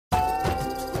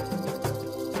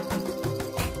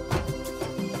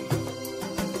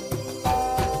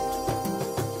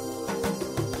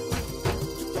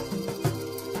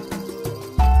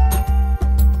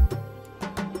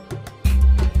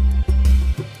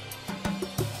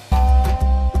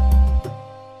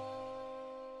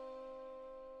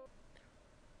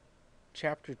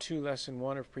Chapter 2, Lesson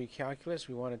 1 of Pre-Calculus.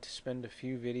 We wanted to spend a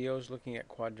few videos looking at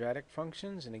quadratic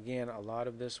functions, and again, a lot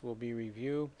of this will be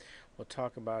review. We'll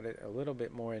talk about it a little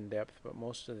bit more in depth, but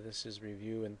most of this is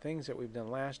review and things that we've done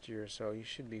last year, so you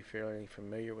should be fairly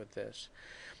familiar with this.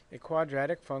 A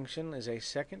quadratic function is a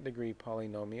second-degree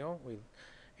polynomial,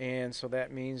 and so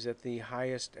that means that the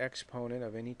highest exponent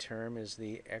of any term is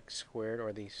the x squared,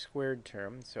 or the squared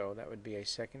term, so that would be a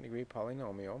second-degree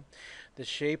polynomial. The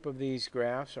shape of these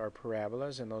graphs are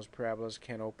parabolas, and those parabolas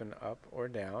can open up or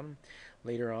down.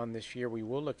 Later on this year we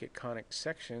will look at conic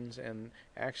sections, and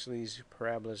actually these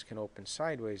parabolas can open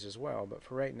sideways as well, but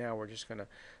for right now we're just going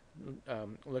to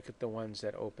look at the ones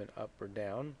that open up or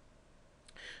down.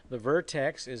 The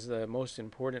vertex is the most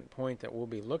important point that we'll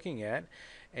be looking at,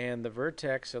 and the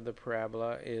vertex of the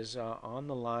parabola is on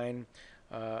the line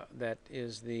that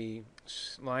is the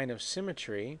line of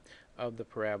symmetry of the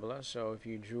parabola. So if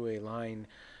you drew a line,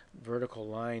 vertical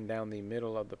line down the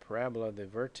middle of the parabola, the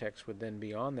vertex would then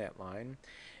be on that line.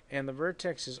 And the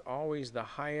vertex is always the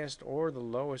highest or the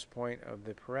lowest point of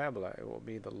the parabola. It will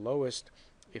be the lowest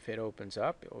if it opens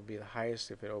up, it will be the highest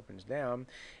if it opens down,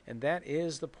 and that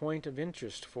is the point of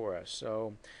interest for us.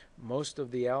 So most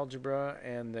of the algebra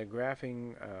and the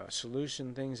graphing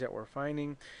solution things that we're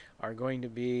finding are going to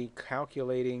be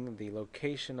calculating the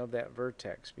location of that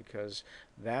vertex, because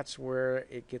that's where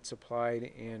it gets applied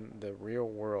in the real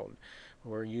world.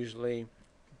 We're usually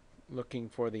looking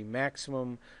for the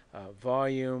maximum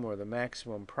volume or the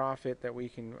maximum profit that we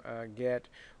can get,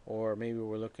 or maybe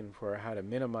we're looking for how to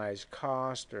minimize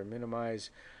cost or minimize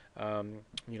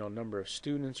number of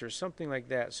students or something like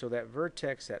that. So that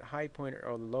vertex, that high point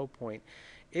or low point,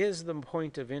 is the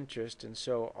point of interest, and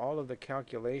so all of the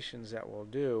calculations that we'll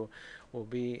do will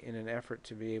be in an effort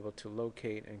to be able to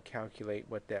locate and calculate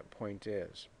what that point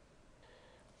is.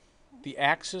 The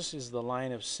axis is the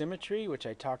line of symmetry, which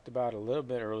I talked about a little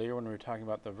bit earlier when we were talking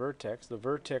about the vertex. The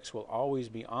vertex will always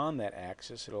be on that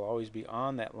axis. It will always be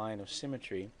on that line of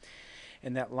symmetry.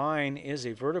 And that line is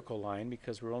a vertical line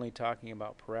because we're only talking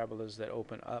about parabolas that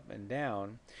open up and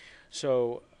down.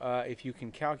 So if you can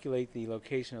calculate the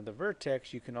location of the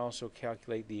vertex, you can also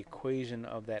calculate the equation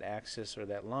of that axis or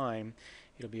that line.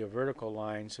 It'll be a vertical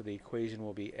line, so the equation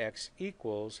will be x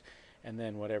equals, and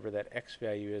then whatever that x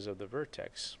value is of the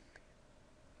vertex.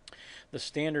 The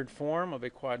standard form of a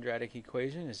quadratic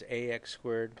equation is ax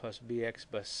squared plus bx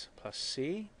plus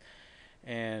c,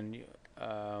 and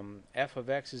f of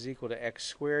x is equal to x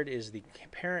squared is the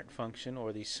parent function,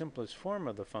 or the simplest form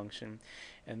of the function,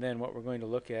 and then what we're going to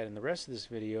look at in the rest of this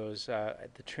video is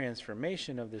the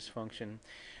transformation of this function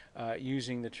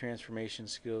using the transformation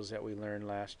skills that we learned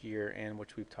last year and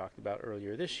which we've talked about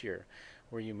earlier this year,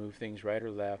 where you move things right or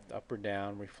left, up or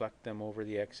down, reflect them over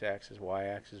the x-axis,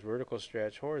 y-axis, vertical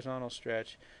stretch, horizontal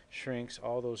stretch, shrinks,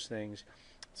 all those things.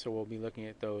 So we'll be looking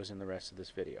at those in the rest of this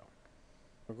video.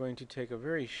 We're going to take a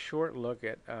very short look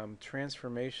at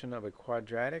transformation of a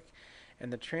quadratic.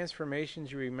 And the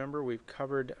transformations, you remember, we've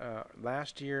covered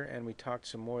last year, and we talked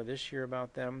some more this year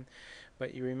about them.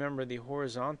 But you remember the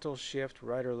horizontal shift,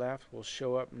 right or left, will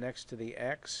show up next to the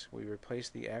x. We replace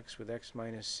the x with x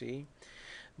minus c.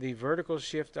 The vertical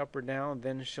shift up or down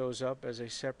then shows up as a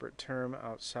separate term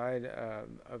outside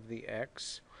of the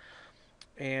x.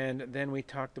 And then we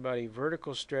talked about a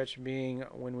vertical stretch being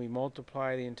when we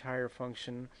multiply the entire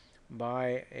function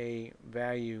by a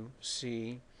value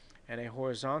c, and a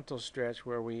horizontal stretch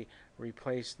where we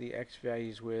replace the x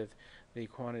values with the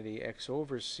quantity x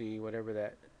over c, whatever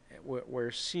that,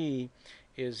 where c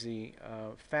is the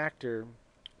factor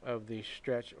of the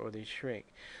stretch or the shrink.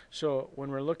 So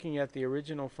when we're looking at the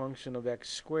original function of x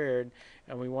squared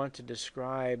and we want to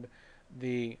describe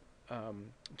the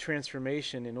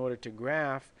transformation in order to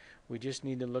graph, we just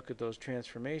need to look at those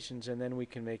transformations, and then we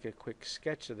can make a quick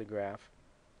sketch of the graph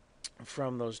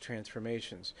from those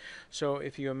transformations. So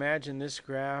if you imagine this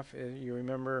graph, you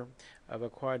remember of a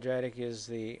quadratic is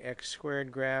the x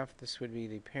squared graph. This would be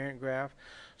the parent graph.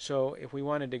 So if we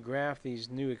wanted to graph these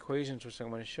new equations, which I'm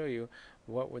going to show you,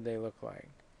 what would they look like?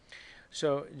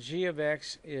 So g of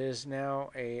x is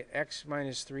now a x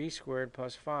minus 3 squared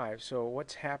plus 5. So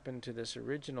what's happened to this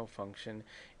original function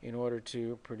in order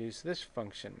to produce this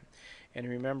function? And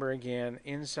remember again,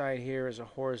 inside here is a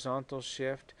horizontal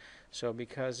shift. So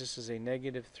because this is a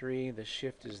negative 3, the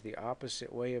shift is the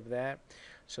opposite way of that.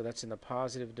 So that's in the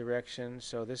positive direction.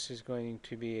 So this is going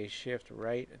to be a shift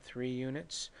right 3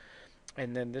 units.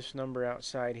 And then this number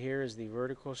outside here is the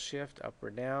vertical shift up or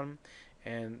down.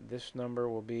 And this number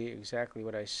will be exactly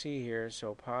what I see here.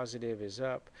 So positive is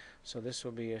up. So this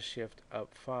will be a shift up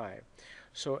 5.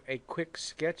 So a quick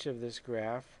sketch of this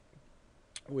graph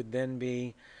would then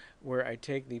be where I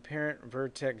take the parent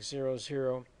vertex 0,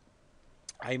 0,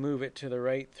 I move it to the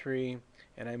right 3,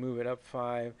 and I move it up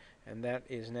 5, and that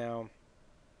is now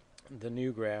the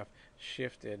new graph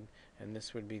shifted, and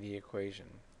this would be the equation.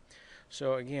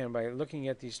 So again, by looking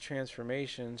at these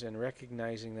transformations and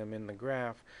recognizing them in the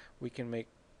graph, we can make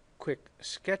quick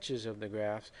sketches of the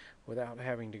graphs without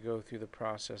having to go through the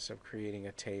process of creating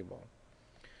a table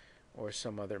or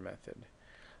some other method.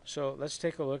 So let's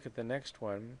take a look at the next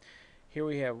one. Here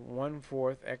we have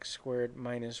 1/4 x squared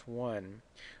minus 1.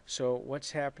 So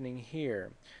what's happening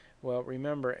here? Well,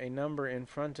 remember, a number in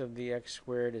front of the x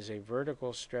squared is a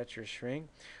vertical stretch or shrink.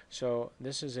 So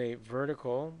this is a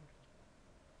vertical,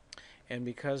 and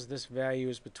because this value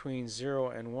is between 0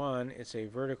 and 1, it's a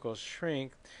vertical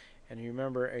shrink. And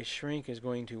remember, a shrink is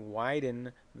going to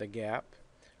widen the gap,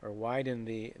 or widen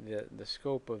the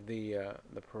scope of the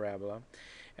parabola.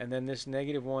 And then this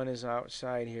 -1 is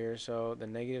outside here, so the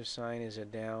negative sign is a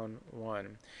down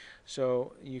 1.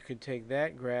 So you could take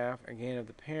that graph, again, of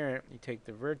the parent, you take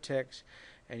the vertex,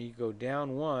 and you go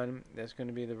down 1, that's going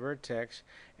to be the vertex,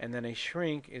 and then a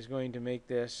shrink is going to make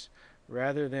this,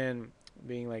 rather than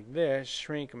being like this,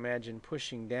 shrink, imagine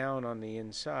pushing down on the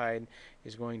inside,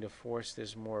 is going to force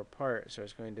this more apart. So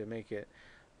it's going to make it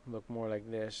look more like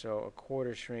this. So a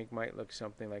quarter shrink might look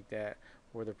something like that,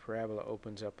 where the parabola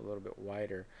opens up a little bit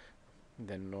wider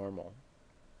than normal.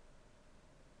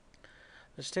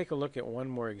 Let's take a look at one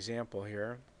more example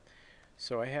here.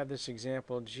 So I have this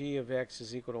example, g of x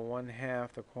is equal to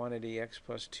 1/2 the quantity x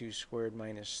plus 2 squared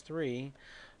minus 3.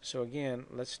 So again,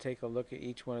 let's take a look at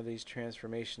each one of these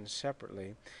transformations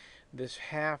separately. This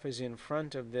half is in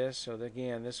front of this, so that,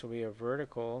 again, this will be a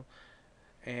vertical,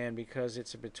 and because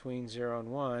it's between 0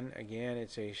 and 1, again,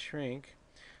 it's a shrink.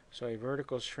 So a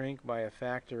vertical shrink by a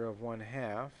factor of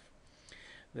 1/2.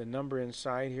 The number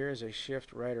inside here is a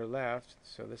shift right or left,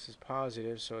 so this is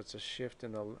positive, so it's a shift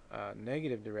in the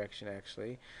negative direction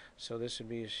actually. So this would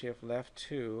be a shift left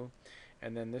 2,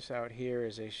 and then this out here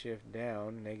is a shift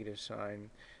down, negative sign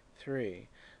 3.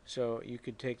 So you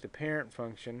could take the parent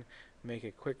function, make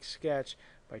a quick sketch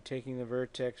by taking the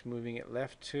vertex, moving it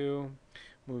left 2,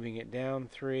 moving it down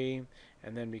 3,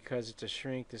 and then because it's a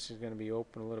shrink, this is going to be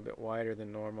open a little bit wider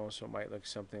than normal, so it might look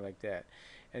something like that.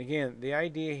 And again, the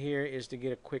idea here is to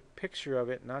get a quick picture of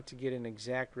it, not to get an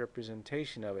exact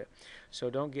representation of it. So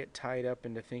don't get tied up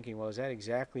into thinking, well, is that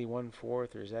exactly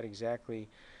 1/4, or is that exactly,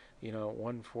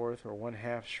 1/4 or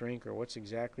 1/2 shrink, or what's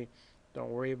exactly?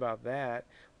 Don't worry about that.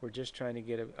 We're just trying to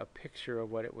get a picture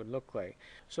of what it would look like.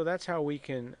 So that's how we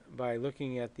can, by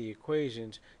looking at the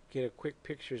equations, get a quick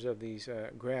pictures of these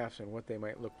graphs and what they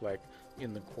might look like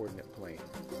in the coordinate plane.